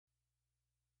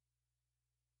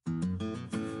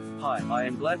Hi, I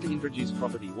am glad to introduce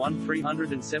property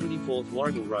 1374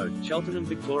 Warrigal Road, Cheltenham,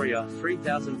 Victoria,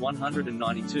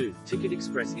 3192. Ticket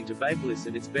express into Bay Bliss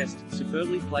at its best,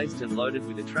 superbly placed and loaded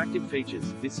with attractive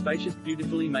features. This spacious,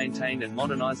 beautifully maintained and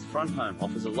modernized front home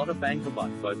offers a lot of bang for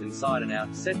buck, both inside and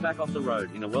out, set back off the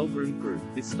road in a well-groomed group.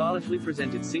 This stylishly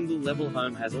presented single-level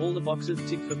home has all the boxes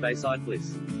ticked for Bayside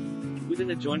Bliss. With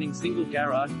an adjoining single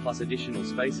garage plus additional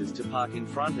spaces to park in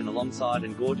front and alongside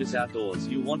and gorgeous outdoors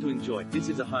you'll want to enjoy, this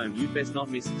is a home you'd best not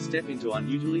miss. Step into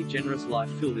unusually generous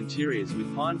life-filled interiors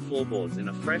with pine floorboards and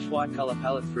a fresh white color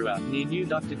palette throughout. Near new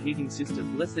ducted heating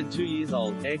system, less than 2 years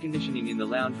old, air conditioning in the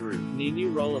lounge room, near new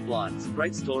roller blinds,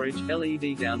 great storage,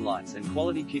 LED downlights and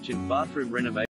quality kitchen, bathroom renovation.